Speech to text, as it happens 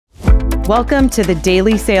Welcome to the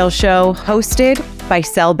Daily Sales Show, hosted by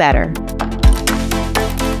Sell Better.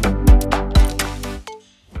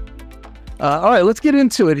 All right, let's get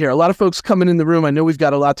into it here. A lot of folks coming in the room. I know we've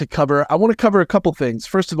got a lot to cover. I want to cover a couple things.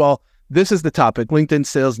 First of all, this is the topic, LinkedIn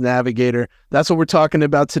Sales Navigator. That's what we're talking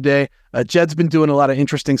about today. Jed's been doing a lot of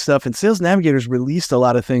interesting stuff, and Sales Navigator's released a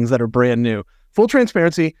lot of things that are brand new. Full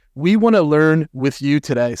transparency, we want to learn with you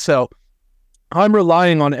today. So I'm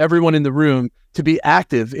relying on everyone in the room to be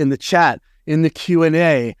active in the chat, in the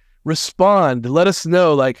Q&A, respond, let us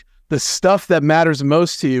know like the stuff that matters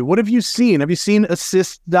most to you. What have you seen? Have you seen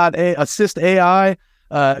Assist AI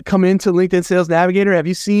come into LinkedIn Sales Navigator? Have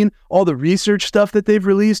you seen all the research stuff that they've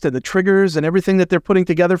released and the triggers and everything that they're putting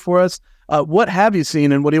together for us? What have you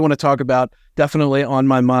seen and what do you want to talk about? Definitely on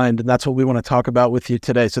my mind, and that's what we want to talk about with you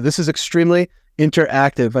today. So this is extremely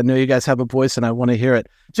interactive. I know you guys have a voice and I want to hear it.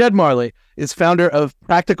 Jed Marley is founder of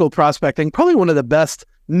Practical Prospecting, probably one of the best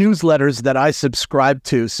newsletters that I subscribe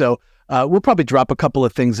to. So we'll probably drop a couple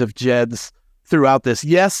of things of Jed's throughout this.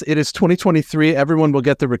 Yes, it is 2023. Everyone will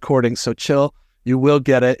get the recording, so chill. You will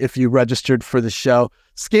get it if you registered for the show.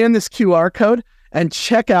 Scan this QR code and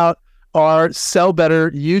check out our Sell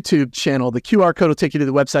Better YouTube channel. The QR code will take you to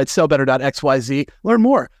the website, sellbetter.xyz. Learn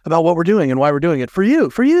more about what we're doing and why we're doing it for you,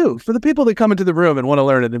 for the people that come into the room and want to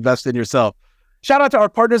learn and invest in yourself. Shout out to our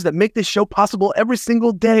partners that make this show possible every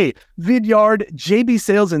single day, Vidyard, JB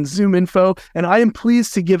Sales, and Zoom Info. And I am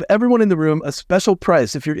pleased to give everyone in the room a special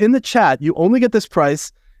price. If you're in the chat, you only get this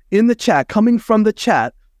price in the chat, coming from the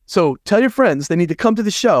chat. So tell your friends they need to come to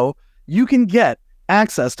the show. You can get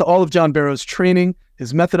access to all of John Barrow's training,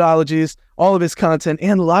 his methodologies, all of his content,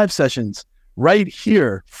 and live sessions right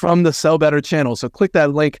here from the Sell Better channel. So click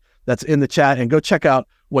that link that's in the chat and go check out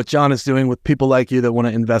what John is doing with people like you that want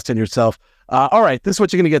to invest in yourself. All right, this is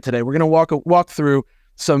what you're going to get today. We're going to walk through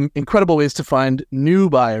some incredible ways to find new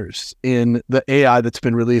buyers in the AI that's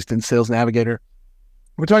been released in Sales Navigator.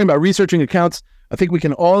 We're talking about researching accounts. I think we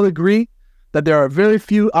can all agree that there are very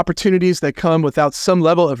few opportunities that come without some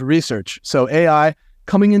level of research. So AI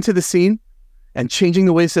coming into the scene and changing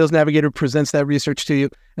the way Sales Navigator presents that research to you.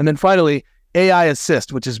 And then finally, AI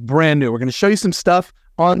Assist, which is brand new. We're going to show you some stuff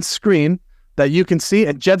on screen that you can see,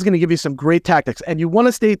 and Jed's going to give you some great tactics. And you want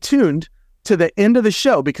to stay tuned to the end of the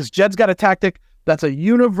show because Jed's got a tactic that's a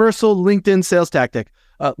universal LinkedIn sales tactic.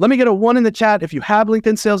 Let me get a 1 in the chat if you have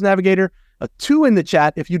LinkedIn Sales Navigator, a 2 in the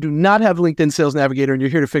chat if you do not have LinkedIn Sales Navigator and you're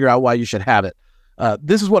here to figure out why you should have it.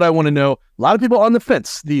 This is what I want to know. A lot of people on the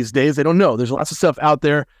fence these days, they don't know. There's lots of stuff out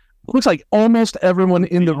there. It looks like almost everyone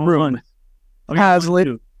in the room has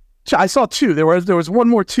LinkedIn. I saw 2. There was one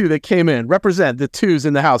more 2 that came in. Represent the 2s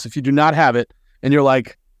in the house if you do not have it and you're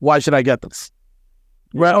like, why should I get this?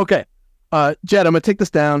 Right? Okay. Jed, I'm going to take this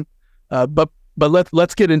down, but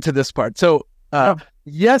let's get into this part. So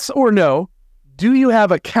yes or no, do you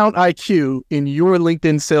have Account IQ in your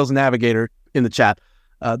LinkedIn Sales Navigator in the chat?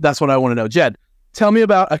 That's what I want to know. Jed, tell me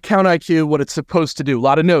about Account IQ, what it's supposed to do. A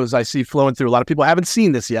lot of no's I see flowing through. A lot of people haven't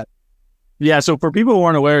seen this yet. Yeah, so for people who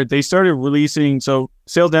aren't aware, they started releasing, so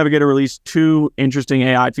Sales Navigator released 2 interesting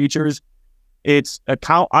AI features. It's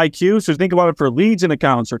Account IQ, so think about it for leads and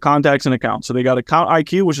accounts or contacts and accounts. So they got Account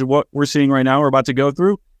IQ, which is what we're seeing right now, we're about to go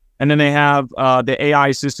through. And then they have the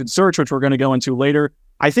AI-assisted search, which we're going to go into later.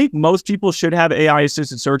 I think most people should have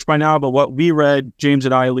AI-assisted search by now, but what we read, James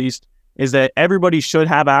and I at least, is that everybody should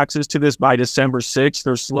have access to this by December 6th.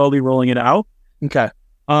 They're slowly rolling it out. Okay.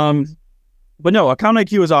 But no, Account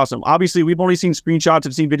IQ is awesome. Obviously, we've only seen screenshots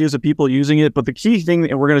and seen videos of people using it, but the key thing,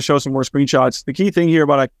 and we're going to show some more screenshots, the key thing here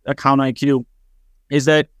about Account IQ is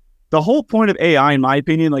that the whole point of AI, in my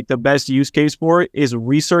opinion, like the best use case for it is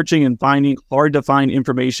researching and finding hard to find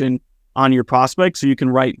information on your prospects so you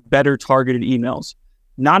can write better targeted emails.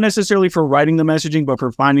 Not necessarily for writing the messaging, but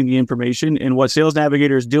for finding the information. And what Sales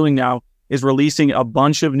Navigator is doing now is releasing a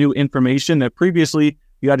bunch of new information that previously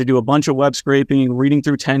you had to do a bunch of web scraping, reading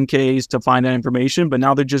through 10Ks to find that information. But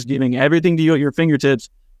now they're just giving everything to you at your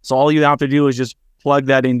fingertips. So all you have to do is just plug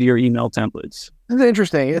that into your email templates. That's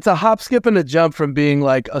interesting. It's a hop, skip, and a jump from being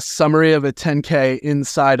like a summary of a 10K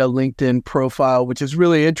inside a LinkedIn profile, which is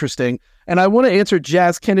really interesting. And I want to answer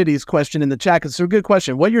Jazz Kennedy's question in the chat because it's a good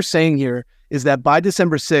question. What you're saying here is that by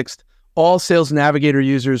December 6th, all Sales Navigator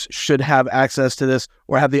users should have access to this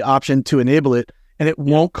or have the option to enable it, and it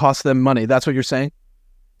won't cost them money. That's what you're saying?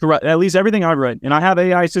 Correct. At least everything I've read. And I have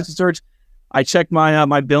AI assisted search. I checked my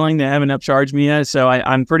my billing. They haven't upcharged me yet. So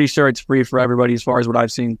I'm pretty sure it's free for everybody as far as what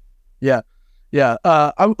I've seen. Yeah. Yeah.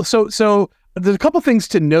 So there's a couple things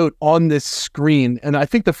to note on this screen. And I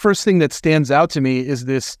think the first thing that stands out to me is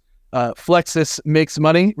this Flexus makes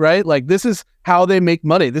money, right? Like this is how they make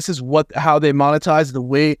money. This is how they monetize, the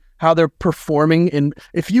way how they're performing. And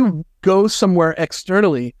if you go somewhere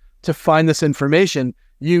externally to find this information,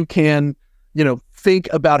 you can, think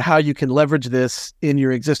about how you can leverage this in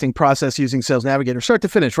your existing process using Sales Navigator, start to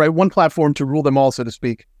finish, right? One platform to rule them all, so to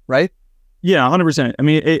speak, right? Yeah, 100%. I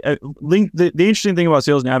mean, the interesting thing about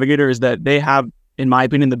Sales Navigator is that they have, in my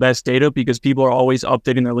opinion, the best data because people are always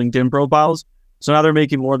updating their LinkedIn profiles. So now they're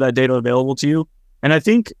making more of that data available to you. And I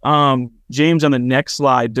think, James, on the next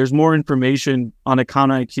slide, there's more information on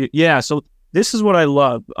Account IQ. Yeah, so this is what I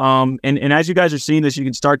love. And as you guys are seeing this, you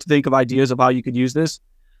can start to think of ideas of how you could use this.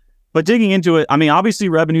 But digging into it, I mean, obviously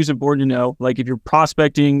revenue is important to know. Like if you're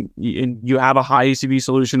prospecting and you have a high ACV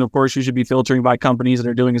solution, of course, you should be filtering by companies that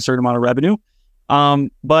are doing a certain amount of revenue.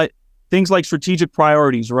 But things like strategic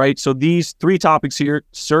priorities, right? So these 3 topics here: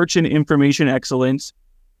 search and information excellence,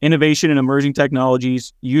 innovation and emerging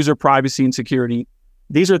technologies, user privacy and security.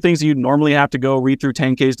 These are things that you normally have to go read through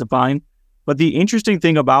 10Ks to find. But the interesting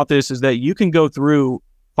thing about this is that you can go through,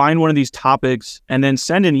 find one of these topics, and then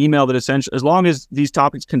send an email that essentially, as long as these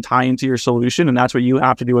topics can tie into your solution, and that's what you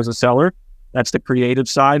have to do as a seller. That's the creative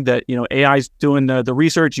side that, AI is doing the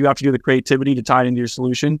research. You have to do the creativity to tie it into your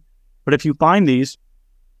solution. But if you find these,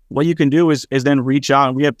 what you can do is then reach out,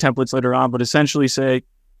 and we have templates later on, but essentially say,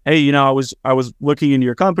 hey, I was looking into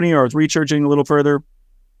your company, or I was researching a little further,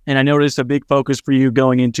 and I noticed a big focus for you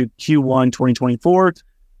going into Q1 2024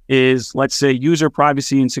 is, let's say, user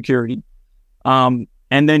privacy and security.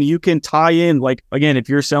 And then you can tie in, like, again, if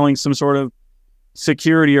you're selling some sort of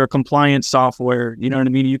security or compliance software, you know what I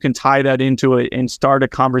mean? You can tie that into it and start a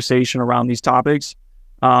conversation around these topics.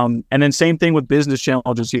 And then same thing with business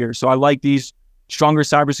challenges here. So I like these: stronger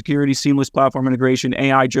cybersecurity, seamless platform integration,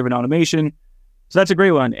 AI-driven automation. So that's a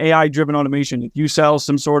great one, AI-driven automation. If you sell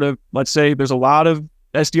some sort of, let's say there's a lot of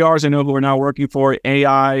SDRs I know who are now working for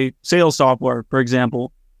AI sales software, for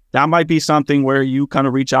example. That might be something where you kind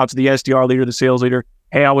of reach out to the SDR leader, the sales leader.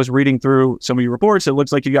 Hey, I was reading through some of your reports. It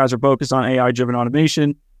looks like you guys are focused on AI-driven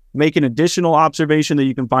automation. Make an additional observation that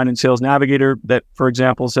you can find in Sales Navigator that, for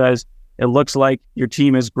example, says, it looks like your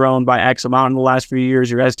team has grown by X amount in the last few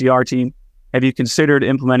years, your SDR team. Have you considered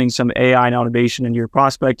implementing some AI and automation in your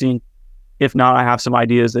prospecting? If not, I have some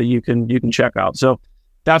ideas that you can check out. So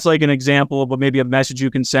that's like an example of maybe a message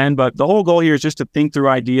you can send. But the whole goal here is just to think through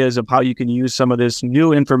ideas of how you can use some of this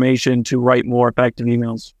new information to write more effective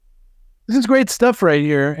emails. This is great stuff right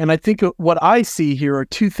here. And I think what I see here are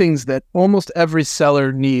 2 things that almost every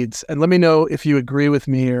seller needs. And let me know if you agree with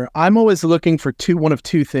me here. I'm always looking for one of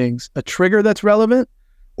 2 things: a trigger that's relevant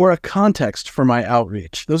or a context for my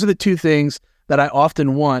outreach. Those are the 2 things that I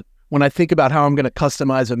often want when I think about how I'm going to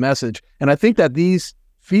customize a message. And I think that these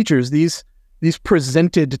features, these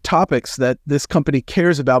presented topics that this company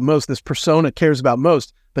cares about most, this persona cares about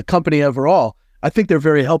most, the company overall, I think they're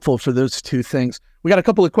very helpful for those 2 things. We got a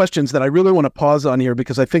couple of questions that I really want to pause on here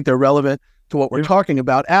because I think they're relevant to what we're talking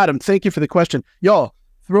about. Adam, thank you for the question. Y'all,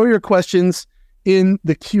 throw your questions in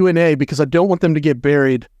the Q&A because I don't want them to get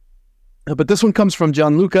buried. But this one comes from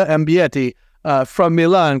Gianluca Ambietti from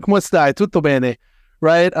Milan. Come stai? Tutto bene?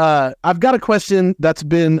 Right? I've got a question that's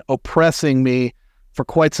been oppressing me for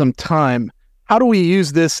quite some time. How do we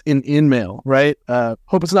use this in InMail, right?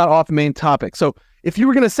 Hope it's not off main topic. So if you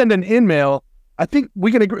were going to send an InMail, I think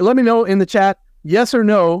we can agree. Let me know in the chat, yes or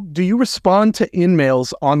no. Do you respond to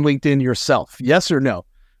InMails on LinkedIn yourself? Yes or no?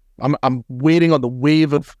 I'm waiting on the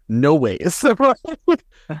wave of no ways.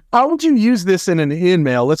 How would you use this in an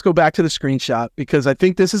InMail? Let's go back to the screenshot because I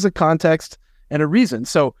think this is a context and a reason.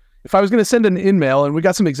 So if I was going to send an InMail, and we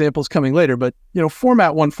got some examples coming later, but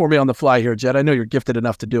format one for me on the fly here, Jed. I know you're gifted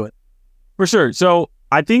enough to do it. For sure. So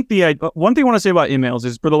I think the one thing I want to say about InMails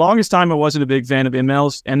is for the longest time, I wasn't a big fan of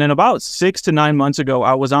InMails. And then about 6 to 9 months ago,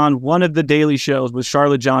 I was on one of the daily shows with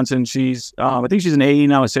Charlotte Johnson. She's, I think she's an AE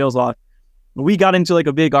now at Sales Law. We got into like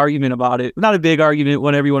a big argument about it. Not a big argument,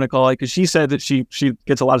 whatever you want to call it, because she said that she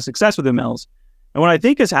gets a lot of success with InMails. And what I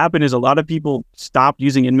think has happened is a lot of people stopped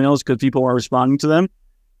using InMails because people are responding to them.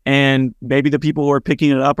 And maybe the people who are picking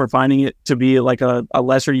it up are finding it to be like a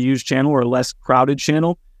lesser used channel or a less crowded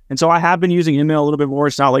channel. And so I have been using InMail a little bit more.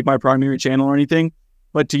 It's not like my primary channel or anything.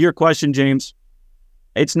 But to your question, James,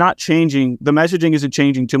 it's not changing. The messaging isn't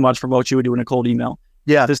changing too much from what you would do in a cold email.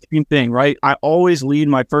 Yeah. It's the same thing, right? I always lead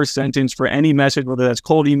my first sentence for any message, whether that's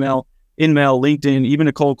cold email, InMail, LinkedIn, even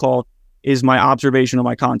a cold call, is my observation of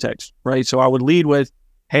my context, right? So I would lead with,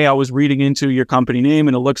 hey, I was reading into your company name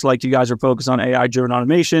and it looks like you guys are focused on AI-driven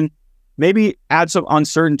automation. Maybe add some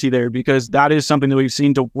uncertainty there because that is something that we've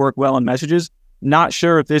seen to work well in messages. Not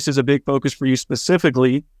sure if this is a big focus for you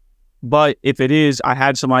specifically, but if it is, I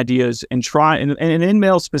had some ideas and try, and in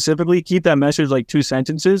InMail specifically, keep that message like 2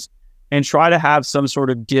 sentences and try to have some sort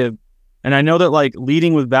of give. And I know that like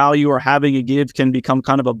leading with value or having a give can become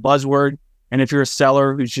kind of a buzzword. And if you're a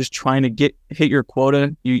seller who's just trying to hit your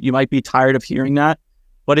quota, you might be tired of hearing that.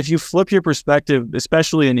 But if you flip your perspective,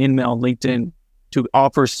 especially in InMail, LinkedIn, to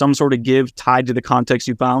offer some sort of give tied to the context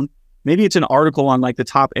you found, maybe it's an article on like the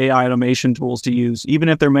top AI automation tools to use. Even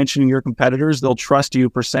if they're mentioning your competitors, they'll trust you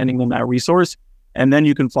for sending them that resource. And then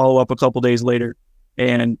you can follow up a couple days later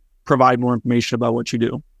and provide more information about what you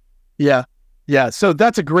do. Yeah. Yeah. So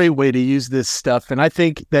that's a great way to use this stuff. And I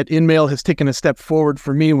think that InMail has taken a step forward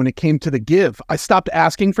for me when it came to the give. I stopped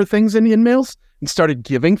asking for things in InMails and started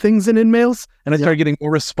giving things in InMails. And I started getting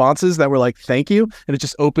more responses that were like, thank you. And it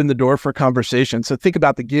just opened the door for conversation. So think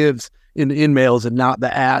about the gives in InMails and not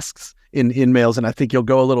the asks in InMails. And I think you'll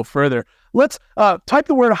go a little further. Let's type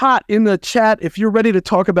the word hot in the chat if you're ready to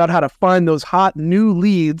talk about how to find those hot new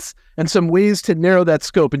leads and some ways to narrow that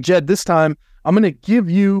scope. And Jed, this time I'm going to give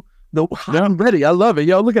you I'm ready. I love it.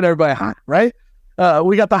 Yo, look at everybody hot, right?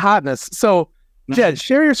 We got the hotness. So Jed,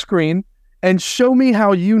 share your screen and show me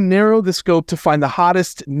how you narrow the scope to find the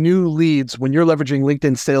hottest new leads when you're leveraging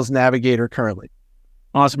LinkedIn Sales Navigator currently.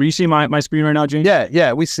 Awesome. You see my screen right now, James?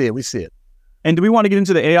 Yeah, we see it. And do we want to get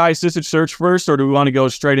into the AI assisted search first, or do we want to go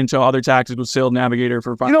straight into other tactics with Sales Navigator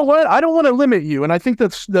for fun? You know what? I don't want to limit you. And I think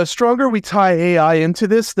that the stronger we tie AI into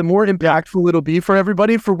this, the more impactful it'll be for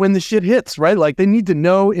everybody for when the shit hits, right? Like they need to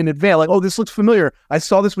know in advance, like, oh, this looks familiar. I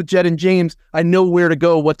saw this with Jed and James. I know where to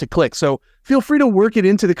go, what to click. So feel free to work it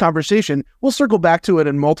into the conversation. We'll circle back to it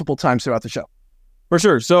in multiple times throughout the show. For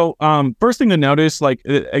sure. So first thing to notice, like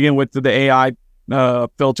again, with the AI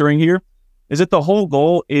filtering here, is that the whole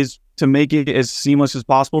goal is to make it as seamless as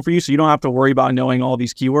possible for you, so you don't have to worry about knowing all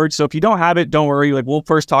these keywords. So if you don't have it, don't worry. Like we'll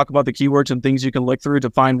first talk about the keywords and things you can look through to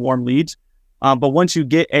find warm leads. But once you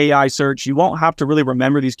get AI search, you won't have to really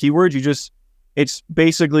remember these keywords. It's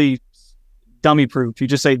basically dummy proof. You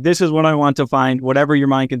just say, this is what I want to find. Whatever your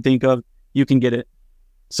mind can think of, you can get it.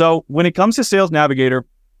 So when it comes to Sales Navigator,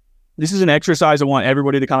 this is an exercise I want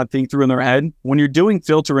everybody to kind of think through in their head. When you're doing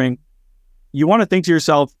filtering, you want to think to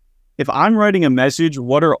yourself, if I'm writing a message,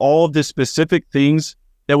 what are all of the specific things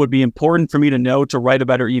that would be important for me to know to write a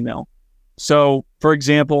better email? So, for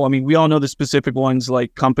example, I mean, we all know the specific ones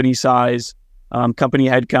like company size, company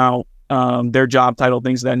headcount, their job title,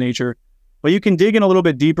 things of that nature. But you can dig in a little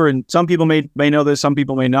bit deeper, and some people may know this, some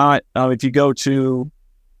people may not. If you go to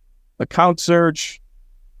account search,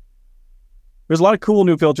 there's a lot of cool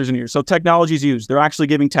new filters in here. So technology is used. They're actually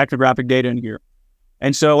giving technographic data in here.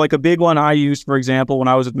 And so like a big one I used, for example, when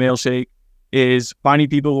I was with Mailshake is finding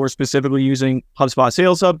people who are specifically using HubSpot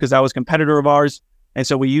Sales Hub because that was a competitor of ours. And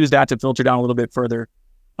so we used that to filter down a little bit further.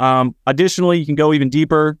 Additionally, you can go even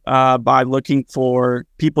deeper by looking for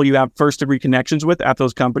people you have first degree connections with at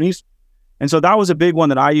those companies. And so that was a big one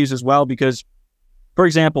that I use as well because, for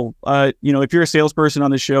example, if you're a salesperson on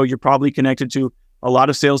the show, you're probably connected to a lot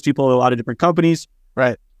of salespeople at a lot of different companies.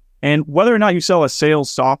 Right. And whether or not you sell a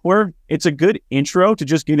sales software, it's a good intro to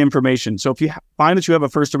just get information. So if you find that you have a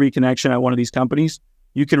first degree connection at one of these companies,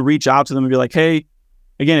 you can reach out to them and be like, hey,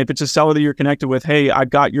 again, if it's a seller that you're connected with, hey,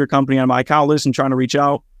 I've got your company on my account list and trying to reach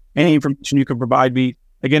out. Any information you can provide me.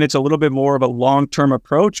 Again, it's a little bit more of a long-term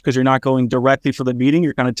approach because you're not going directly for the meeting.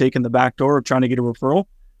 You're kind of taking the back door of trying to get a referral.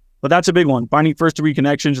 But that's a big one. Finding first degree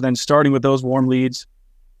connections and then starting with those warm leads,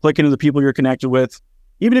 clicking to the people you're connected with.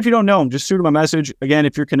 Even if you don't know them, just shoot them a message. Again,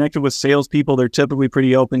 if you're connected with salespeople, they're typically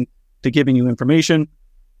pretty open to giving you information.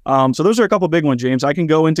 So those are a couple of big ones, James. I can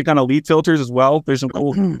go into kind of lead filters as well. There's some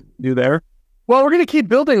cool to do there. Well, we're going to keep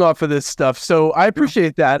building off of this stuff, so I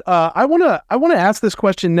appreciate that. I want to ask this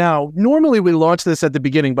question now. Normally, we launch this at the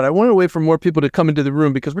beginning, but I want to wait for more people to come into the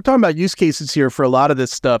room because we're talking about use cases here for a lot of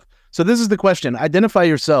this stuff. So this is the question. Identify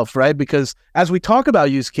yourself, right? Because as we talk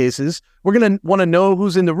about use cases, we're going to want to know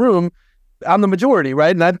who's in the room. I'm the majority,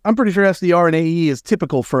 right? And I'm pretty sure SDR and AE is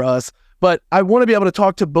typical for us. But I want to be able to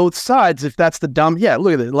talk to both sides if that's the Yeah,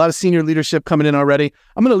 look at it. A lot of senior leadership coming in already.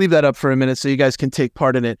 I'm going to leave that up for a minute so you guys can take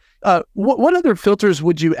part in it. What other filters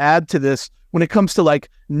would you add to this when it comes to like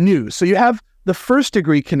new? So you have the first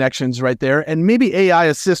degree connections right there, and maybe AI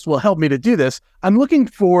Assist will help me to do this. I'm looking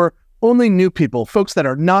for only new people, folks that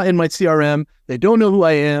are not in my CRM. They don't know who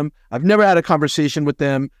I am. I've never had a conversation with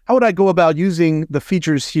them. How would I go about using the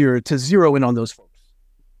features here to zero in on those folks?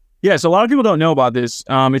 Yeah, so a lot of people don't know about this.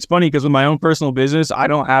 It's funny because with my own personal business, I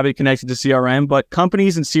don't have it connected to CRM, but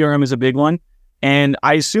companies and CRM is a big one. And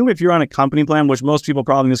I assume if you're on a company plan, which most people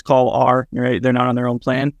probably in this call are, right? They're not on their own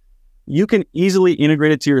plan. You can easily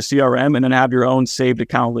integrate it to your CRM and then have your own saved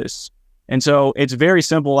account lists. And so it's very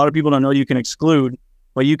simple. A lot of people don't know you can exclude.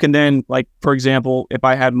 But you can then, like, for example, if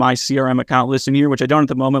I had my CRM account listed here, which I don't at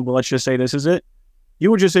the moment, but let's just say this is it,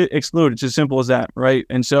 you would just hit exclude. It's as simple as that, right?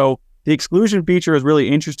 And so the exclusion feature is really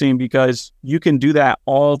interesting because you can do that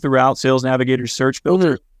all throughout Sales Navigator's search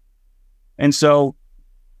filter. And so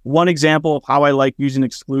one example of how I like using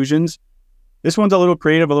exclusions, this one's a little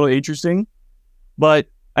creative, a little interesting, but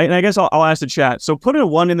I guess I'll ask the chat. So put a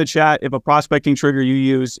 1 in the chat if a prospecting trigger you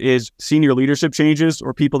use is senior leadership changes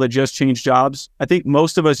or people that just change jobs. I think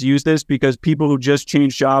most of us use this because people who just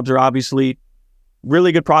change jobs are obviously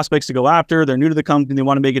really good prospects to go after. They're new to the company. They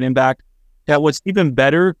want to make an impact. What's even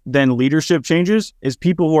better than leadership changes is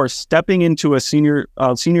people who are stepping into a senior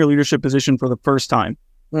leadership position for the first time.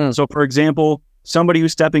 So for example, somebody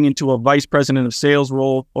who's stepping into a vice president of sales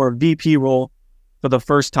role or a VP role for the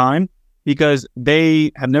first time, because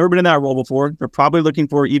they have never been in that role before. They're probably looking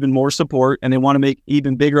for even more support and they want to make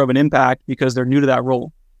even bigger of an impact because they're new to that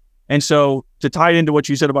role. And so to tie it into what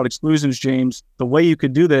you said about exclusions, James, the way you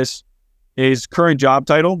could do this is current job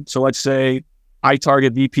title. So let's say I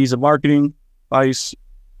target VPs of marketing, vice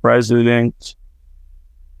president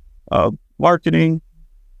of marketing.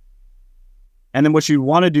 And then what you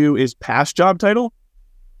want to do is past job title,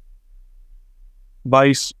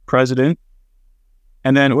 vice president,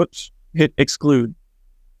 and then hit exclude.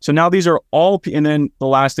 So now these are all, and then the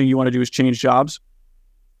last thing you want to do is change jobs.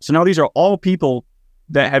 So now these are all people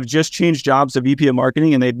that have just changed jobs to VP of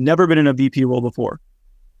marketing and they've never been in a VP role before.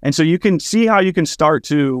 And so you can see how you can start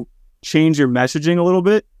to change your messaging a little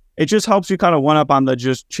bit. It just helps you kind of one up on the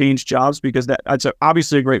just change jobs because that's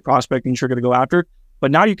obviously a great prospecting trigger to go after.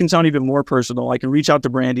 But now you can sound even more personal. I can reach out to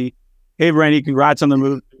Brandy. Hey, Brandy, congrats on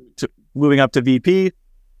the moving up to VP.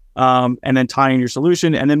 And then tie in your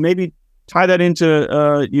solution and then maybe tie that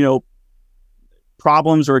into,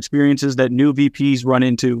 problems or experiences that new VPs run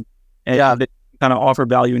into and that kind of offer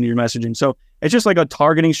value into your messaging. So it's just like a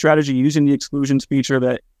targeting strategy using the exclusions feature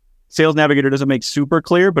that Sales Navigator doesn't make super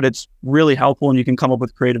clear, but it's really helpful and you can come up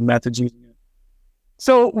with creative methods using it.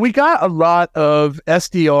 So we got a lot of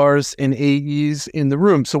SDRs and AEs in the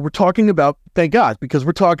room. So we're talking about, thank God, because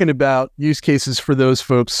we're talking about use cases for those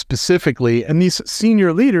folks specifically. And these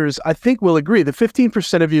senior leaders, I think will agree. The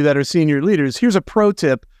 15% of you that are senior leaders, here's a pro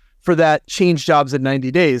tip for that change jobs in 90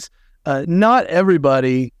 days. Not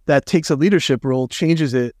everybody that takes a leadership role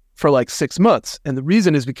changes it for like 6 months. And the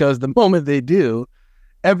reason is because the moment they do,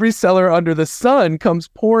 every seller under the sun comes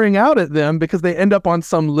pouring out at them because they end up on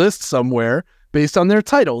some list somewhere based on their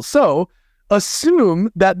title. So assume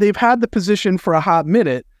that they've had the position for a hot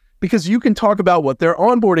minute because you can talk about what their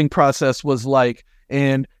onboarding process was like.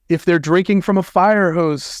 And if they're drinking from a fire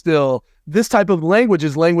hose still, this type of language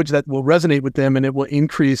is language that will resonate with them and it will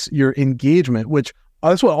increase your engagement, which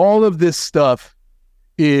that's what all of this stuff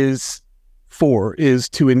is for, is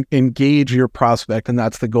to engage your prospect. And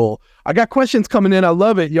that's the goal. I got questions coming in. I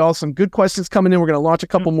love it, y'all. Some good questions coming in. We're going to launch a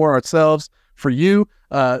couple more ourselves for you.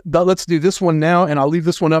 Let's do this one now, and I'll leave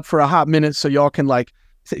this one up for a hot minute so y'all can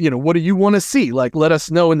what do you want to see? Like, let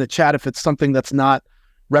us know in the chat if it's something that's not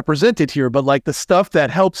represented here, but like the stuff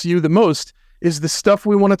that helps you the most is the stuff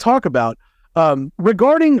we want to talk about.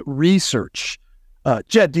 Regarding research,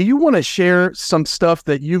 Jed, do you want to share some stuff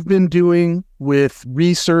that you've been doing with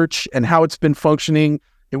research and how it's been functioning,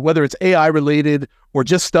 and whether it's AI related or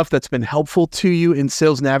just stuff that's been helpful to you in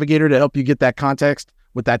Sales Navigator to help you get that context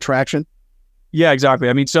with that traction? Yeah, exactly.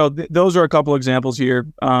 I mean, so those are a couple examples here.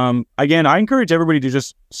 Again, I encourage everybody to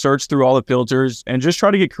just search through all the filters and just try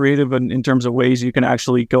to get creative in terms of ways you can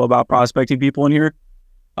actually go about prospecting people in here.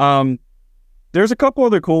 There's a couple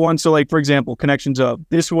other cool ones. So like, for example, Connections Up.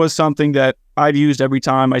 This was something that I've used every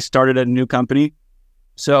time I started at a new company.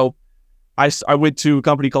 So I went to a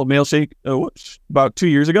company called Mailshake about 2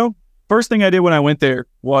 years ago. First thing I did when I went there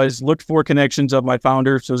was looked for connections of my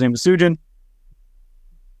founder. So his name was Sujin.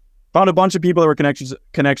 Found a bunch of people that were connections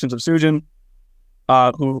of Sujin,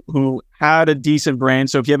 who had a decent brand.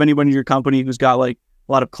 So if you have anyone in your company who's got like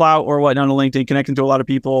a lot of clout or whatnot on LinkedIn, connecting to a lot of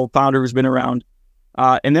people, founder who's been around.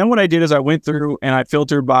 And then what I did is I went through and I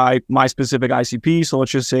filtered by my specific ICP. So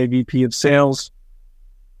let's just say VP of sales.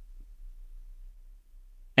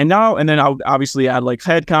 And then I'll obviously add like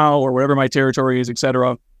headcount or whatever my territory is,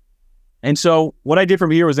 etc. And so what I did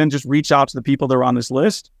from here was then just reach out to the people that are on this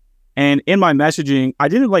list. And in my messaging, I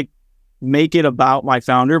didn't like make it about my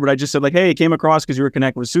founder, but I just said like, hey, I came across because you were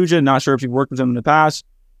connected with Sujin. Not sure if you've worked with them in the past.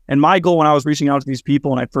 And my goal when I was reaching out to these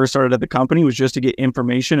people when I first started at the company was just to get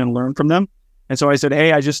information and learn from them. And so I said,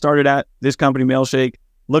 hey, I just started at this company, Mailshake,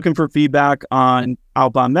 looking for feedback on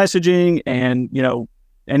outbound messaging and,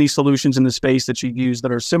 any solutions in the space that you use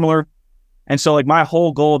that are similar. And so like my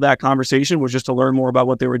whole goal of that conversation was just to learn more about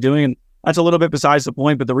what they were doing. And that's a little bit besides the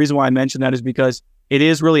point. But the reason why I mentioned that is because it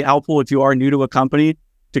is really helpful if you are new to a company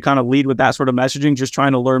to kind of lead with that sort of messaging, just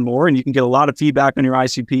trying to learn more. And you can get a lot of feedback on your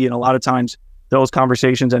ICP. And a lot of times those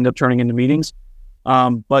conversations end up turning into meetings.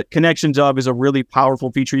 But Connections Of is a really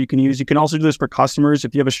powerful feature you can use. You can also do this for customers.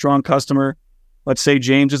 If you have a strong customer, let's say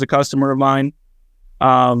James is a customer of mine.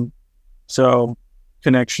 So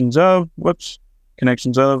Connections Of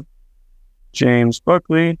James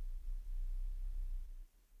Buckley.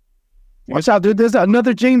 Watch out, dude. There's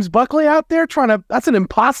another James Buckley out there that's an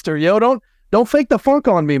imposter, yo. Don't fake the funk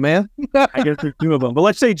on me, man. I guess there's two of them. But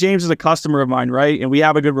let's say James is a customer of mine, right? And we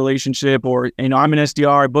have a good relationship, or, I'm an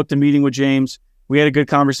SDR. I booked a meeting with James. We had a good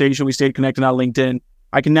conversation. We stayed connected on LinkedIn.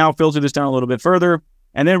 I can now filter this down a little bit further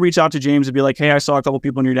and then reach out to James and be like, hey, I saw a couple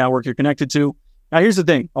people in your network you're connected to. Now, here's the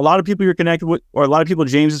thing. A lot of people you're connected with, or a lot of people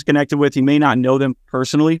James is connected with, he may not know them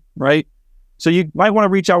personally, right? So you might want to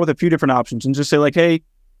reach out with a few different options and just say like, hey,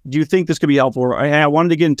 do you think this could be helpful? Or, hey, I wanted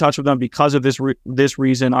to get in touch with them because of this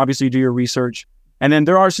reason. Obviously, do your research. And then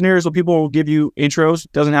there are scenarios where people will give you intros.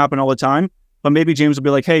 Doesn't happen all the time. But maybe James will be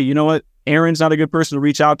like, hey, you know what? Aaron's not a good person to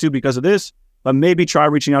reach out to because of this. But maybe try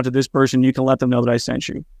reaching out to this person. You can let them know that I sent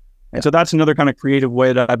you. And so that's another kind of creative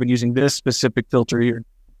way that I've been using this specific filter here.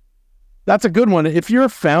 That's a good one. If you're a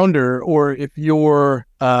founder, or if you're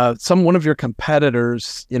one of your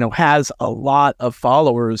competitors, has a lot of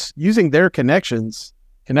followers, using their connections,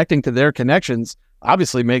 connecting to their connections,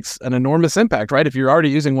 obviously makes an enormous impact, right? If you're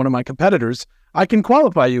already using one of my competitors, I can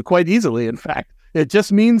qualify you quite easily. In fact, it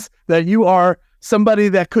just means that you are somebody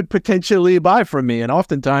that could potentially buy from me. And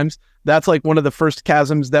oftentimes that's like one of the first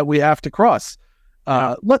chasms that we have to cross.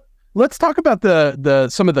 Let's talk about the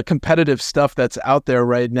some of the competitive stuff that's out there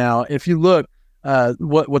right now. If you look,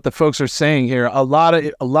 what the folks are saying here, a lot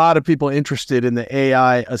of people interested in the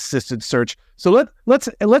AI assisted search. So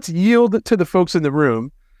let's yield to the folks in the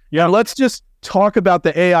room. Yeah, let's just talk about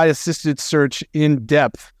the AI assisted search in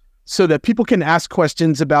depth so that people can ask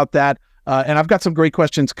questions about that. And I've got some great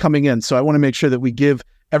questions coming in, so I want to make sure that we give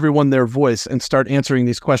everyone their voice and start answering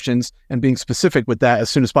these questions and being specific with that as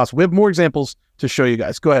soon as possible. We have more examples to show you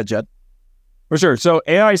guys. Go ahead, Jed. For sure. So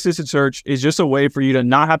AI assisted search is just a way for you to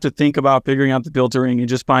not have to think about figuring out the filtering and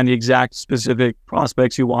just find the exact specific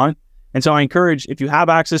prospects you want. And so I encourage, if you have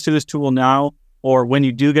access to this tool now, or when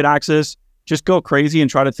you do get access, just go crazy and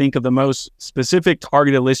try to think of the most specific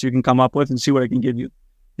targeted list you can come up with and see what it can give you.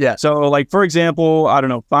 Yeah. So like, for example, I don't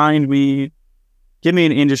know, give me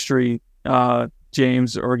an industry,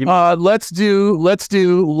 James, or give me... let's do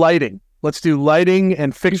lighting. Let's do lighting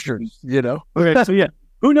and fixtures, Okay, so yeah.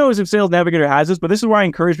 Who knows if Sales Navigator has this, but this is where I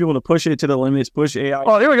encourage people to push it to the limits, push AI.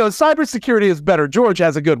 Oh, here we go. Cybersecurity is better. George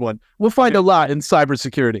has a good one. We'll find a lot in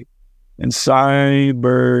cybersecurity. In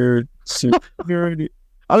cybersecurity.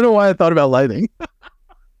 I don't know why I thought about lighting.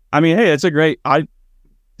 I mean, hey, it's a great,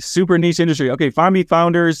 super niche industry. Okay, find me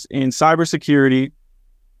founders in cybersecurity.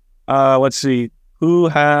 Let's see. Who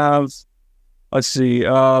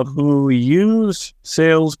use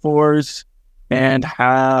Salesforce and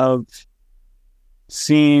have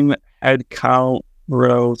seen headcount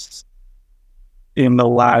growth in the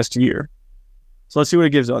last year. So let's see what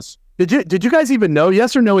it gives us. Did you guys even know,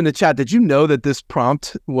 yes or no in the chat, did you know that this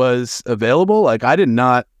prompt was available? Like I did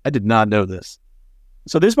not know this.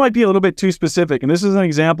 So this might be a little bit too specific. And this is an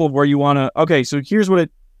example of where you want to, okay, so here's what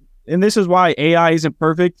and this is why AI isn't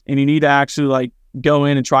perfect and you need to actually like go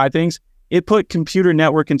in and try things. It put computer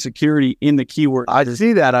network and security in the keyword. I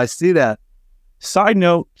see that. Side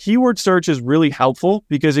note, keyword search is really helpful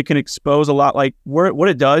because it can expose a lot. Like what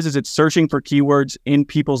it does is it's searching for keywords in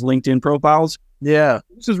people's LinkedIn profiles. Yeah.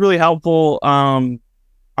 This is really helpful. I'll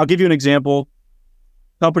give you an example.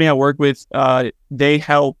 Company I work with, they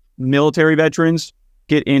help military veterans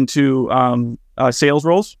get into sales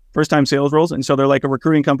roles, first-time sales roles. And so they're like a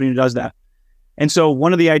recruiting company who does that. And so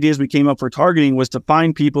one of the ideas we came up for targeting was to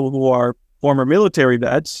find people who are former military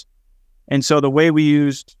vets. And so the way we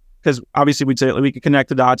used, because obviously we'd say we could connect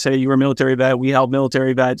the dots, say you were a military vet, we help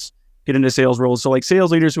military vets get into sales roles. So like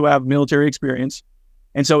sales leaders who have military experience.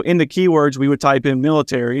 And so in the keywords, we would type in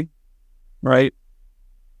military, right?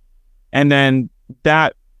 And then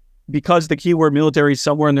that, because the keyword military is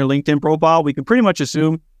somewhere in their LinkedIn profile, we could pretty much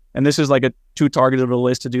assume, and this is like a too targeted of a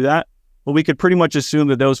list to do that, but we could pretty much assume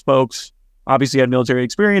that those folks obviously had military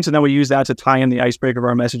experience, and then we use that to tie in the icebreaker of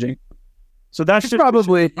our messaging. So that's you'd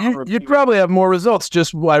probably have more results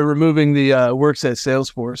just by removing the works at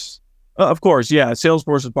Salesforce. Of course, yeah.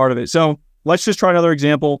 Salesforce is part of it. So let's just try another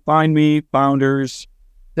example. Find me founders.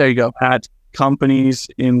 There you go. At companies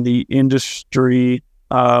in the industry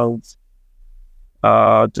of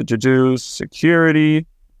security.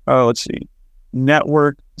 Let's see.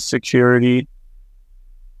 network security.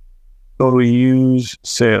 Go to use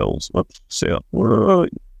sales. Whoops, sales.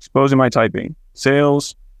 Exposing my typing.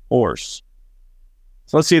 Salesforce.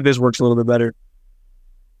 So let's see if this works a little bit better.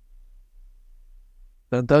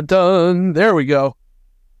 Dun, dun, dun. There we go.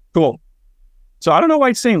 Cool. So I don't know why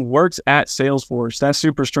it's saying works at Salesforce. That's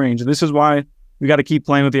super strange. This is why we got to keep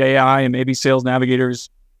playing with the AI, and maybe Sales Navigator's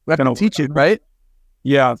We have to teach it, right?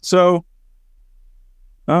 Yeah. So,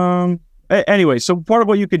 anyway, so part of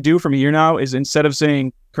what you could do from here now is, instead of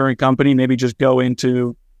saying current company, maybe just go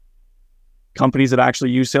into companies that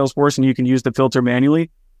actually use Salesforce, and you can use the filter manually.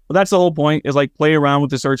 But that's the whole point, is like play around with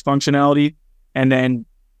the search functionality and then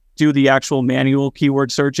do the actual manual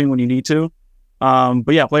keyword searching when you need to.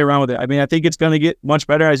 But yeah, play around with it. I mean, I think it's going to get much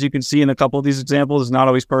better. As you can see in a couple of these examples, it's not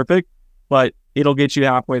always perfect, but it'll get you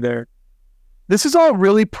halfway there. This is all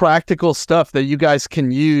really practical stuff that you guys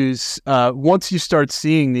can use once you start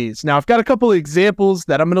seeing these. Now, I've got a couple of examples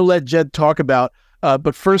that I'm going to let Jed talk about.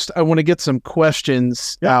 But first, I want to get some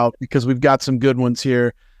questions out, because we've got some good ones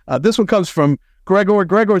here. This one comes from Gregor.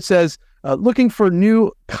 Gregor says, looking for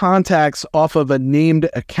new contacts off of a named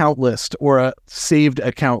account list or a saved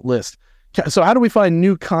account list. So how do we find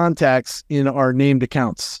new contacts in our named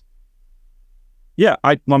accounts? Yeah.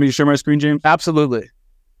 Want me to share my screen, James? Absolutely.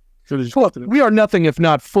 We are nothing if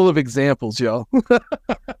not full of examples, y'all.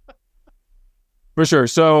 For sure.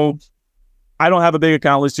 So I don't have a big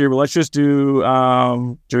account list here, but let's just do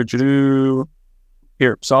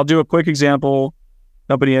here. So I'll do a quick example,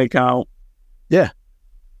 company account. Yeah.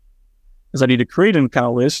 Because I need to create an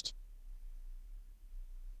account list.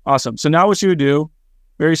 Awesome. So now what you would do,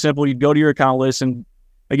 very simple, you'd go to your account list, and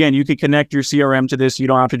again, you could connect your CRM to this. You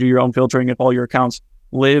don't have to do your own filtering if all your accounts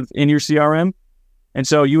live in your CRM. And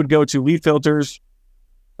so you would go to lead filters,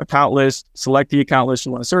 account list, select the account list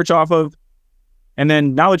you want to search off of. And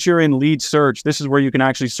then now that you're in lead search, this is where you can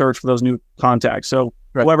actually search for those new contacts. So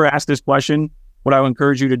whoever asked this question, what I would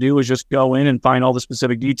encourage you to do is just go in and find all the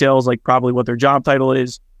specific details, like probably what their job title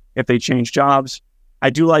is, if they change jobs.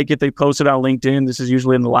 I do like if they posted on LinkedIn, this is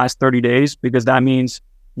usually in the last 30 days, because that means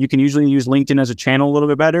you can usually use LinkedIn as a channel a little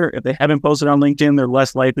bit better. If they haven't posted on LinkedIn, they're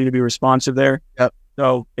less likely to be responsive there. Yep.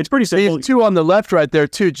 So it's pretty simple. There's two on the left right there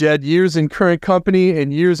too, Jed. Years in current company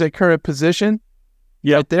and years at current position.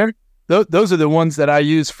 Yeah. Right there. Those are the ones that I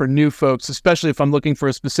use for new folks, especially if I'm looking for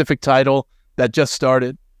a specific title that just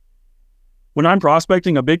started. When I'm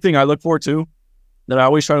prospecting, a big thing I look for too, that I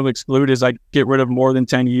always try to exclude, is I get rid of more than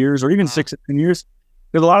 10 years or even 6 to 10 years.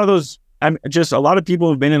 Because a lot of those, a lot of people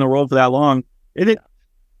have been in the role for that long. It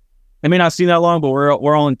may not seem that long, but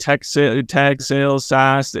we're all in tech sales,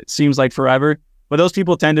 SaaS. It seems like forever. But those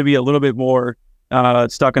people tend to be a little bit more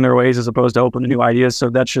stuck in their ways as opposed to open to new ideas. So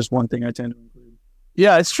that's just one thing I tend to include.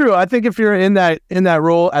 Yeah, it's true. I think if you're in that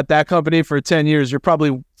role at that company for 10 years, you're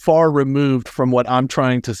probably far removed from what I'm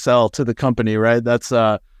trying to sell to the company, right? That's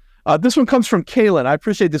this one comes from Kaylin. I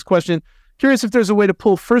appreciate this question. Curious if there's a way to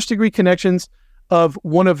pull first degree connections of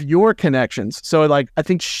one of your connections. So like, I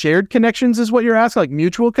think shared connections is what you're asking, like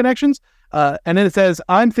mutual connections. And then it says,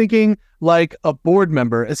 I'm thinking like a board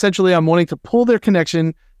member. Essentially, I'm wanting to pull their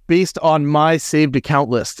connection based on my saved account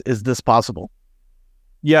list. Is this possible?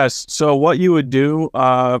 Yes. So what you would do,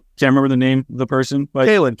 can't remember the name of the person, but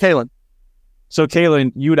Kaylin. So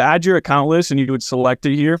Kaylin, you would add your account list and you would select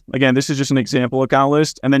it here. Again, this is just an example account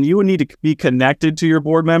list. And then you would need to be connected to your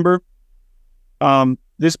board member.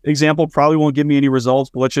 This example probably won't give me any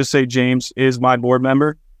results, but let's just say James is my board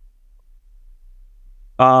member.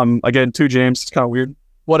 Again, to James, it's kind of weird.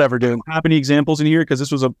 Whatever, dude. I don't have any examples in here because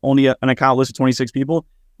this was only an account list of 26 people.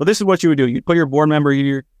 But this is what you would do. You'd put your board member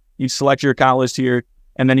here, you'd select your account list here,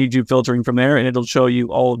 and then you do filtering from there, and it'll show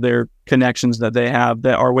you all of their connections that they have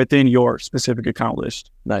that are within your specific account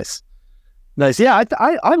list. Nice. Yeah,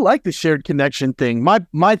 I like the shared connection thing.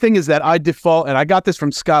 My thing is that I default, and I got this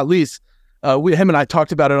from Scott Leese. Him and I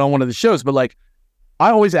talked about it on one of the shows, but like, I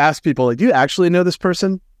always ask people, like, do you actually know this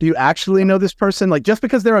person? Do you actually know this person? Like, just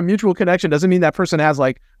because they're a mutual connection doesn't mean that person has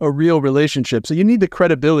like a real relationship. So you need the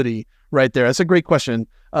credibility right there. That's a great question.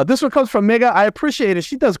 This one comes from Mega. I appreciate it.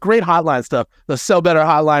 She does great hotline stuff. The Sell Better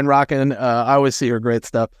hotline rocking. I always see her great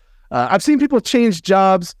stuff. I've seen people change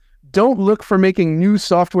jobs. Don't look for making new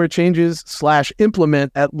software changes /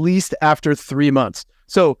 implement at least after 3 months.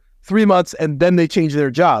 So 3 months and then they change their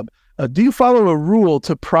job. Do you follow a rule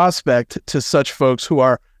to prospect to such folks who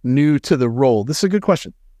are new to the role? This is a good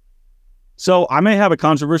question. So I may have a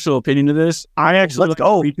controversial opinion to this. I actually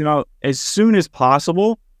reaching out as soon as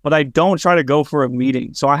possible, but I don't try to go for a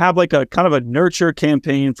meeting. So I have like a kind of a nurture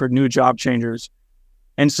campaign for new job changers.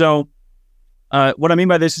 And so What I mean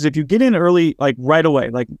by this is if you get in early, like right away,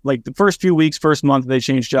 like the first few weeks, first month, they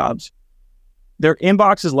change jobs, their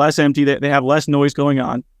inbox is less empty. They have less noise going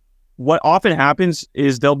on. What often happens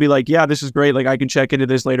is they'll be like, yeah, this is great. Like I can check into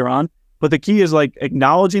this later on. But the key is like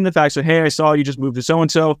acknowledging the fact. So, hey, I saw you just moved to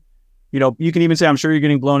so-and-so. You can even say, I'm sure you're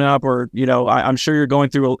getting blown up, or, I'm sure you're going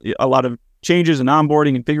through a lot of changes and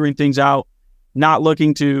onboarding and figuring things out, not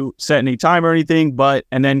looking to set any time or anything,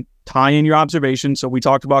 and then tie in your observations. So we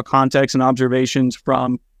talked about context and observations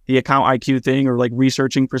from the account IQ thing, or like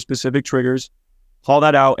researching for specific triggers, call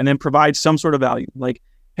that out, and then provide some sort of value. Like,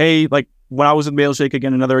 hey, like when I was with Mailshake,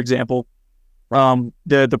 again, another example,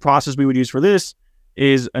 the process we would use for this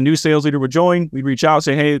is a new sales leader would join. We'd reach out,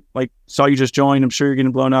 say, hey, like saw you just joined. I'm sure you're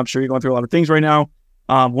getting blown up. Sure you're going through a lot of things right now.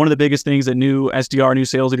 One of the biggest things that new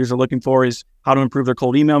sales leaders are looking for is how to improve their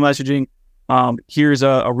cold email messaging. Here's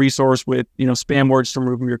a resource with, spam words to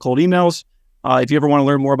remove your cold emails. If you ever want to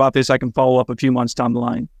learn more about this, I can follow up a few months down the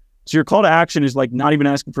line. So your call to action is like not even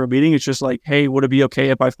asking for a meeting. It's just like, hey, would it be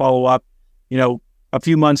okay if I follow up, a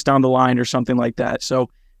few months down the line or something like that? So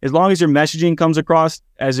as long as your messaging comes across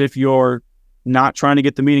as if you're not trying to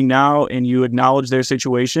get the meeting now and you acknowledge their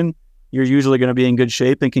situation, you're usually going to be in good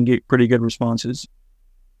shape and can get pretty good responses.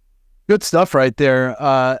 Good stuff right there.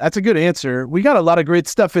 That's a good answer. We got a lot of great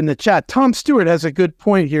stuff in the chat. Tom Stewart has a good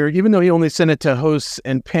point here, even though he only sent it to hosts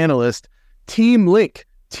and panelists. TeamLink.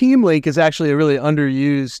 TeamLink is actually a really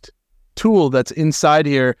underused tool that's inside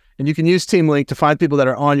here, and you can use TeamLink to find people that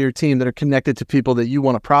are on your team that are connected to people that you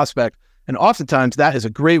want to prospect. And oftentimes that is a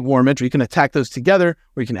great warm entry. You can attack those together,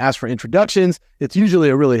 or you can ask for introductions. It's usually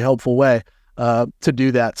a really helpful way to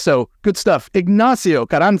do that. So good stuff. Ignacio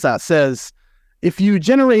Carranza says, if you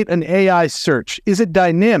generate an AI search, is it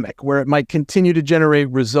dynamic where it might continue to generate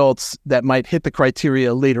results that might hit the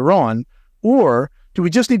criteria later on? Or do we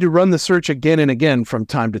just need to run the search again and again from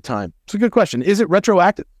time to time? It's a good question. Is it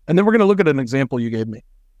retroactive? And then we're going to look at an example you gave me.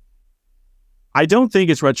 I don't think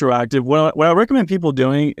it's retroactive. What I recommend people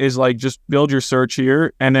doing is like just build your search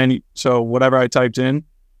here, and then so whatever I typed in,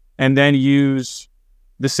 and then use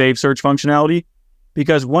the save search functionality,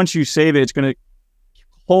 because once you save it, it's going to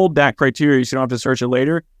hold that criteria so you don't have to search it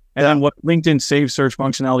later. And then what LinkedIn save search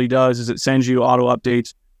functionality does is it sends you auto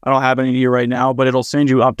updates. I don't have any here right now, but it'll send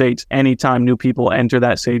you updates anytime new people enter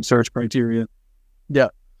that save search criteria. Yeah.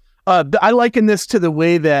 I liken this to the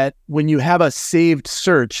way that when you have a saved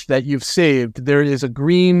search that you've saved, there is a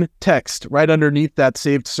green text right underneath that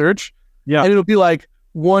saved search. Yeah. And it'll be like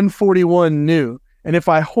 141 new. And if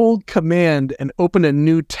I hold command and open a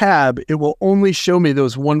new tab, it will only show me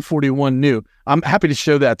those 141 new. I'm happy to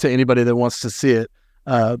show that to anybody that wants to see it.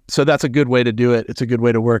 So that's a good way to do it. It's a good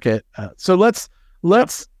way to work it. So let's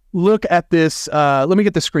look at this. Let me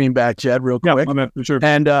get the screen back, Jed, real quick. Yeah, for sure.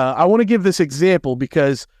 And I want to give this example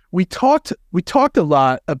because we talked a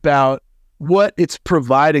lot about what it's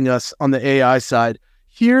providing us on the AI side.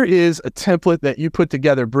 Here is a template that you put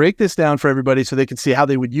together. Break this down for everybody so they can see how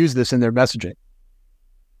they would use this in their messaging.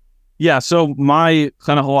 Yeah, so my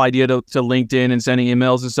kind of whole idea to LinkedIn and sending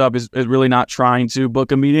emails and stuff is really not trying to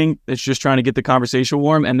book a meeting. It's just trying to get the conversation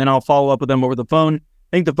warm, and then I'll follow up with them over the phone.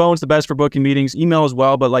 I think the phone's the best for booking meetings, email as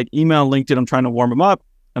well, but like email and LinkedIn, I'm trying to warm them up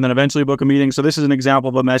and then eventually book a meeting. So this is an example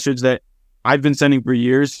of a message that I've been sending for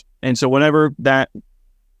years. And so whenever that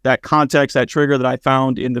context, that trigger that I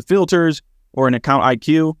found in the filters or in account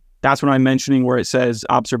IQ, that's when I'm mentioning where it says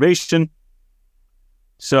observation.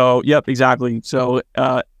 So, yep, exactly. So,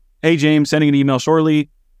 hey, James, sending an email shortly.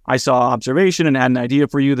 I saw observation and had an idea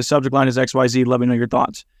for you. The subject line is XYZ. Let me know your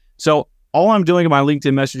thoughts. So all I'm doing in my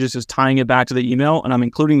LinkedIn messages is tying it back to the email, and I'm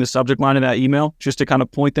including the subject line of that email just to kind of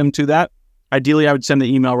point them to that. Ideally, I would send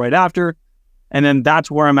the email right after, and then that's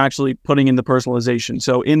where I'm actually putting in the personalization.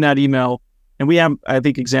 So in that email, and we have, I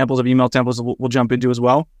think, examples of email templates we'll jump into as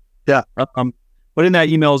well. Yeah. But in that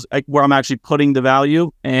email is where I'm actually putting the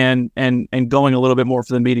value and going a little bit more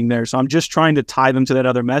for the meeting there. So I'm just trying to tie them to that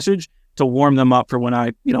other message to warm them up for when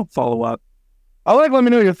I, follow up. I like let me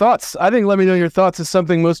know your thoughts. I think let me know your thoughts is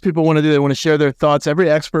something most people want to do. They want to share their thoughts. Every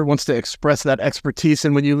expert wants to express that expertise.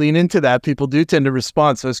 And when you lean into that, people do tend to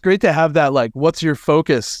respond. So it's great to have that, like, what's your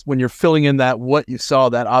focus when you're filling in that, what you saw,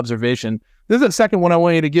 that observation. This is the second one I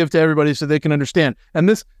want you to give to everybody so they can understand. And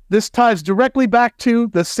this ties directly back to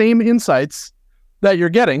the same insights that you're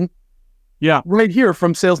getting right here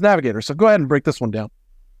from Sales Navigator. So go ahead and break this one down.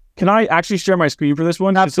 Can I actually share my screen for this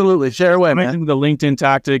one? Absolutely. Share away, man. The LinkedIn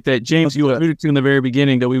tactic that James, you alluded to in the very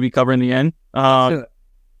beginning that we cover in the end. So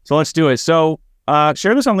let's do it. So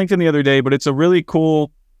share this on LinkedIn the other day, but it's a really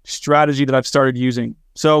cool strategy that I've started using.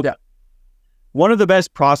 So one of the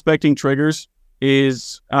best prospecting triggers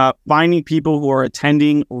is finding people who are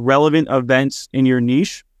attending relevant events in your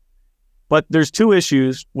niche. But there's two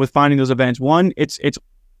issues with finding those events. One, it's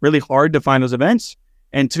really hard to find those events.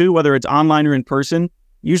 And two, whether it's online or in person,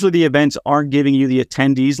 usually the events aren't giving you the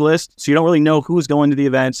attendees list. So you don't really know who's going to the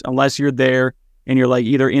events unless you're there and you're like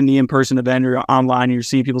either in the in-person event or online and you're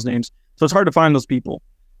seeing people's names. So it's hard to find those people.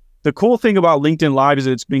 The cool thing about LinkedIn Live is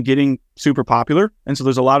that it's been getting super popular. And so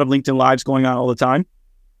there's a lot of LinkedIn Lives going on all the time.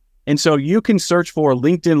 And so you can search for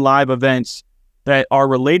LinkedIn Live events that are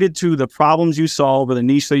related to the problems you solve or the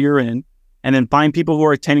niche that you're in, and then find people who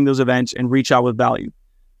are attending those events and reach out with value.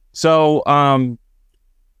 So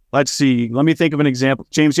let's see. Let me think of an example.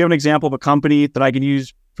 James, do you have an example of a company that I can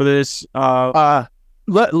use for this? So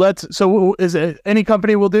is it any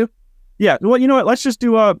company will do? Yeah. Well, you know what? Let's just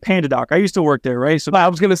do PandaDoc. I used to work there, right? So I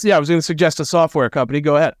was gonna suggest a software company.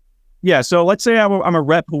 Go ahead. Yeah. So let's say I'm a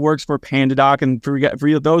rep who works for PandaDoc, and for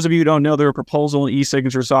those of you who don't know, they're a proposal and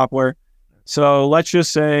e-signature software. So let's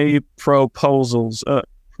just say proposals. Their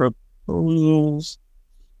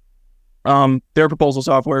proposal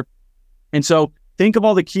software. And so think of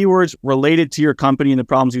all the keywords related to your company and the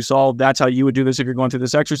problems you solve. That's how you would do this if you're going through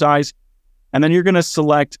this exercise. And then you're going to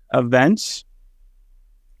select events.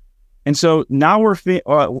 And so now we're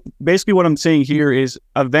basically what I'm saying here is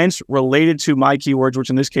events related to my keywords, which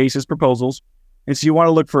in this case is proposals. And so you want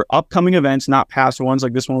to look for upcoming events, not past ones,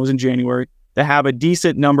 like this one was in January, that have a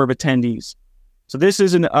decent number of attendees. So this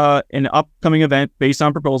is an upcoming event based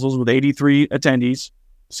on proposals with 83 attendees.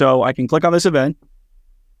 So I can click on this event.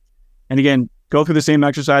 And again, go through the same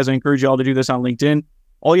exercise. I encourage you all to do this on LinkedIn.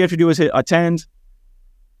 All you have to do is hit attend.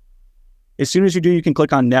 As soon as you do, you can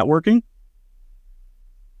click on networking.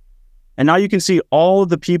 And now you can see all of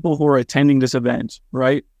the people who are attending this event,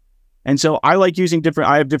 right? And so I like using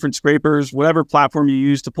I have different scrapers, whatever platform you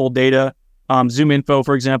use to pull data. ZoomInfo,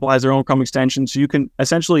 for example, has their own Chrome extension. So you can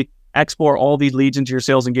essentially export all these leads into your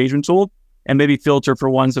sales engagement tool and maybe filter for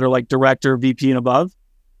ones that are like director, VP, and above.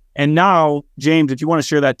 And now, James, if you want to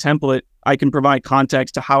share that template, I can provide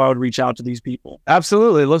context to how I would reach out to these people.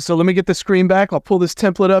 Absolutely. So let me get the screen back. I'll pull this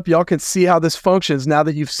template up. Y'all can see how this functions now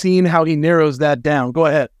that you've seen how he narrows that down. Go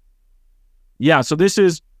ahead. Yeah. So this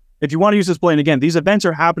is, if you want to use this play, and again, these events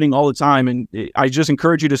are happening all the time. And I just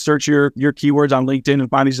encourage you to search your keywords on LinkedIn and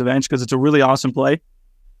find these events because it's a really awesome play.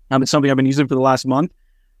 It's something I've been using for the last month.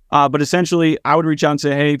 But essentially, I would reach out and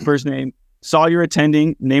say, hey, first name, saw you're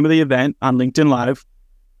attending, name of the event on LinkedIn Live.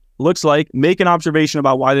 Looks like, make an observation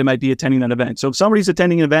about why they might be attending that event. So if somebody's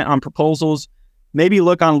attending an event on proposals, maybe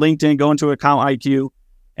look on LinkedIn, go into Account IQ,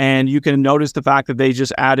 and you can notice the fact that they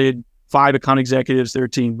just added 5 account executives to their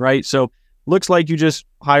team, right? So looks like you just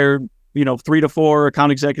hired, 3 to 4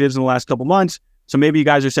 account executives in the last couple months. So maybe you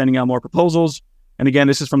guys are sending out more proposals. And again,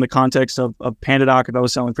 this is from the context of PandaDoc if I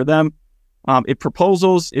was selling for them. If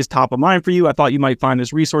proposals is top of mind for you, I thought you might find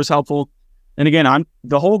this resource helpful. And again,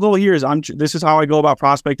 the whole goal here is this is how I go about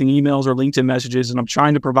prospecting emails or LinkedIn messages, and I'm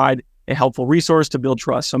trying to provide a helpful resource to build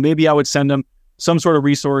trust. So maybe I would send them some sort of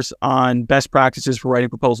resource on best practices for writing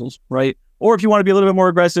proposals, right? Or if you want to be a little bit more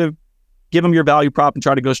aggressive, give them your value prop and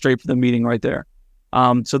try to go straight for the meeting right there.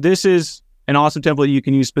 So this is an awesome template you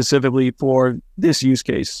can use specifically for this use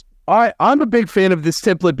case. I'm a big fan of this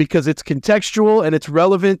template because it's contextual and it's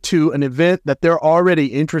relevant to an event that they're already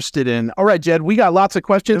interested in. All right, Jed, we got lots of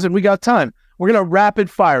questions and we got time. We're going to rapid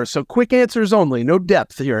fire. So quick answers only, no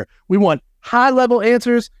depth here. We want high level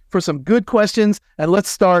answers for some good questions. And let's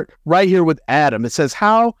start right here with Adam. It says,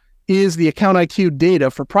 how is the Account IQ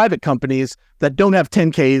data for private companies that don't have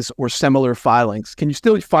 10Ks or similar filings? Can you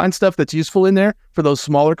still find stuff that's useful in there for those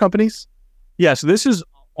smaller companies? Yeah, so this is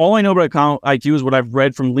all I know about Account IQ is what I've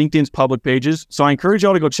read from LinkedIn's public pages. So I encourage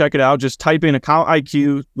y'all to go check it out. Just type in Account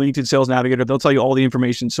IQ, LinkedIn Sales Navigator. They'll tell you all the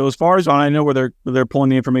information. So as far as I know where they're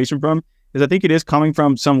pulling the information from, is I think it is coming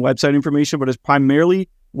from some website information, but it's primarily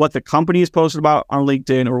what the company is posted about on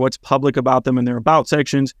LinkedIn or what's public about them in their about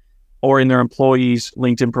sections or in their employees'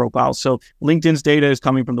 LinkedIn profiles. So LinkedIn's data is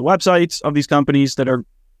coming from the websites of these companies that are,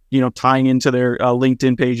 tying into their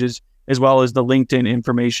LinkedIn pages, as well as the LinkedIn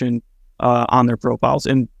information on their profiles.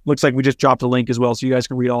 And looks like we just dropped a link as well, so you guys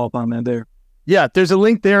can read all up on that there. Yeah, there's a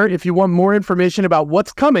link there. If you want more information about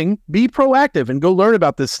what's coming, be proactive and go learn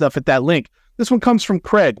about this stuff at that link. This one comes from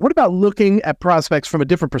Craig. What about looking at prospects from a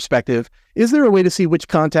different perspective? Is there a way to see which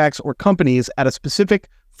contacts or companies at a specific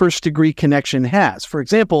first-degree connection has? For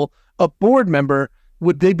example, a board member,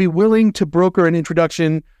 would they be willing to broker an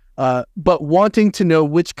introduction, but wanting to know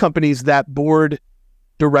which companies that board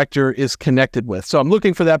director is connected with? So I'm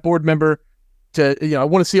looking for that board member to, I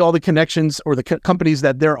want to see all the connections or the companies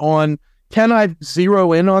that they're on. Can I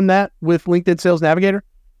zero in on that with LinkedIn Sales Navigator?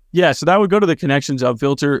 Yeah, so that would go to the connections of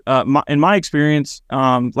filter. In my experience,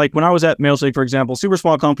 like when I was at Mailshake, for example, super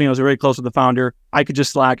small company, I was very close with the founder. I could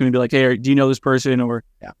just Slack him and be like, hey, do you know this person or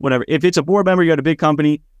whatever. If it's a board member, you got a big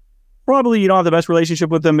company, probably you don't have the best relationship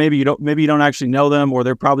with them. Maybe you don't actually know them, or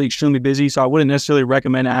they're probably extremely busy. So I wouldn't necessarily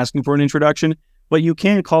recommend asking for an introduction, but you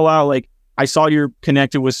can call out like, I saw you're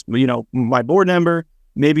connected with, my board member.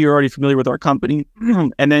 Maybe you're already familiar with our company,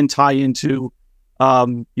 and then tie into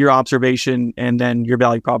your observation and then your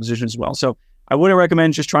value proposition as well. So I wouldn't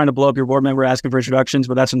recommend just trying to blow up your board member asking for introductions,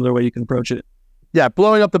 but that's another way you can approach it. Yeah,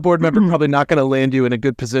 blowing up the board member probably not going to land you in a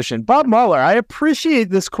good position. Bob Mahler, I appreciate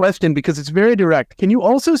this question because it's very direct. Can you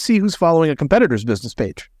also see who's following a competitor's business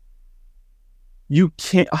page? You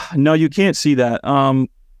can't. No, you can't see that.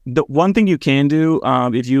 The one thing you can do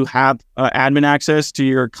if you have admin access to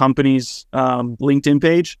your company's LinkedIn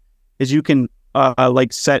page is you can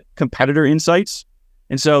like set competitor insights.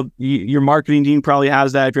 And so your marketing team probably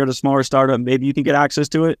has that. If you're at a smaller startup, maybe you can get access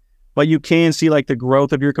to it, but you can see like the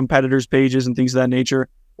growth of your competitors' pages and things of that nature.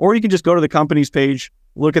 Or you can just go to the company's page,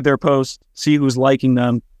 look at their posts, see who's liking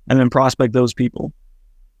them, and then prospect those people.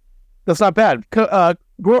 That's not bad.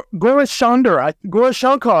 Gaurashankar,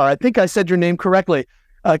 I think I said your name correctly.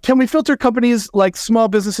 Can we filter companies like small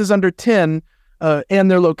businesses under 10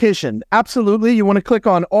 and their location? Absolutely. You want to click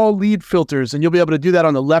on all lead filters and you'll be able to do that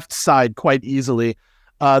on the left side quite easily.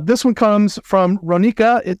 This one comes from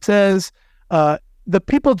Ronika. It says, the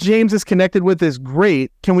people James is connected with is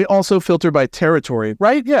great. Can we also filter by territory?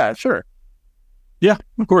 Right? Yeah, sure. Yeah,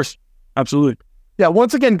 of course. Absolutely. Yeah,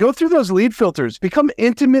 once again, go through those lead filters. Become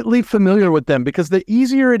intimately familiar with them because the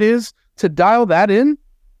easier it is to dial that in,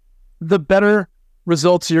 the better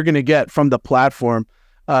results you're going to get from the platform.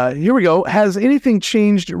 Here we go. Has anything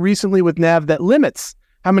changed recently with Nav that limits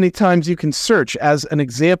how many times you can search as an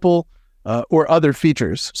example or other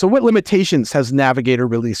features? So what limitations has Navigator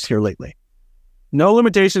released here lately? No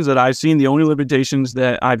limitations that I've seen. The only limitations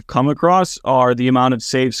that I've come across are the amount of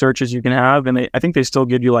saved searches you can have. And I think they still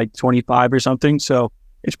give you like 25 or something. So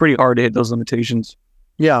it's pretty hard to hit those limitations.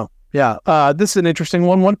 Yeah. This is an interesting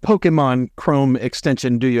one. What Pokemon Chrome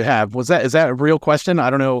extension do you have? Is that a real question? I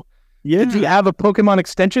don't know. Yeah. Did you have a Pokemon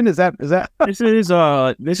extension? Is that? This is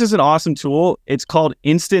an awesome tool. It's called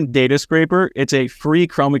Instant Data Scraper. It's a free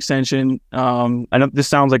Chrome extension. I know this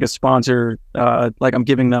sounds like a sponsor, like I'm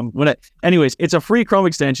giving them. Anyways, it's a free Chrome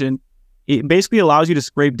extension. It basically allows you to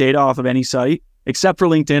scrape data off of any site, except for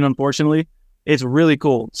LinkedIn, unfortunately. It's really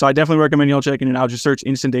cool. So I definitely recommend y'all checking it out. Just search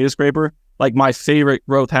Instant Data Scraper, like my favorite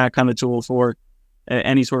growth hack kind of tool for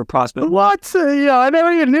any sort of prospect. What? Yeah, I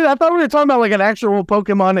never even knew that. I thought we were talking about like an actual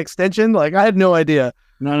Pokemon extension. Like I had no idea.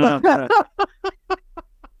 No.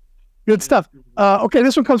 Good stuff. Okay,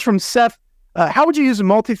 this one comes from Seth. How would you use a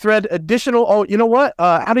multi-thread additional? Oh, you know what?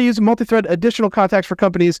 How to use a multi-thread additional contacts for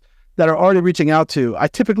companies that are already reaching out to? I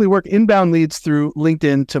typically work inbound leads through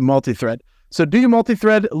LinkedIn to multi-thread. So do you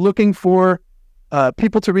multi-thread looking for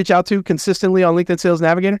people to reach out to consistently on LinkedIn Sales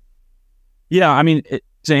Navigator? Yeah, I mean,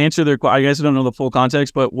 to answer their, I guess I don't know the full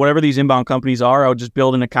context, but whatever these inbound companies are, I would just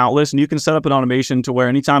build an account list, and you can set up an automation to where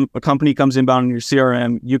anytime a company comes inbound in your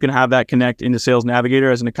CRM, you can have that connect into Sales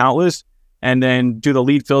Navigator as an account list, and then do the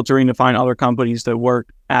lead filtering to find other companies that work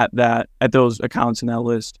at those accounts in that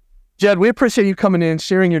list. Jed, we appreciate you coming in,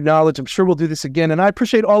 sharing your knowledge. I'm sure we'll do this again. And I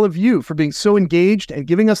appreciate all of you for being so engaged and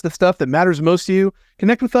giving us the stuff that matters most to you.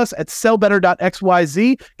 Connect with us at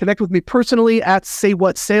sellbetter.xyz. Connect with me personally at Say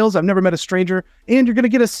What Sales. I've never met a stranger. And you're going to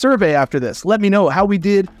get a survey after this. Let me know how we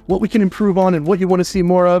did, what we can improve on, and what you want to see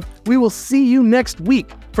more of. We will see you next week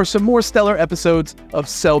for some more stellar episodes of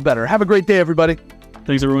Sell Better. Have a great day, everybody.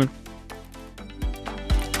 Thanks, everyone.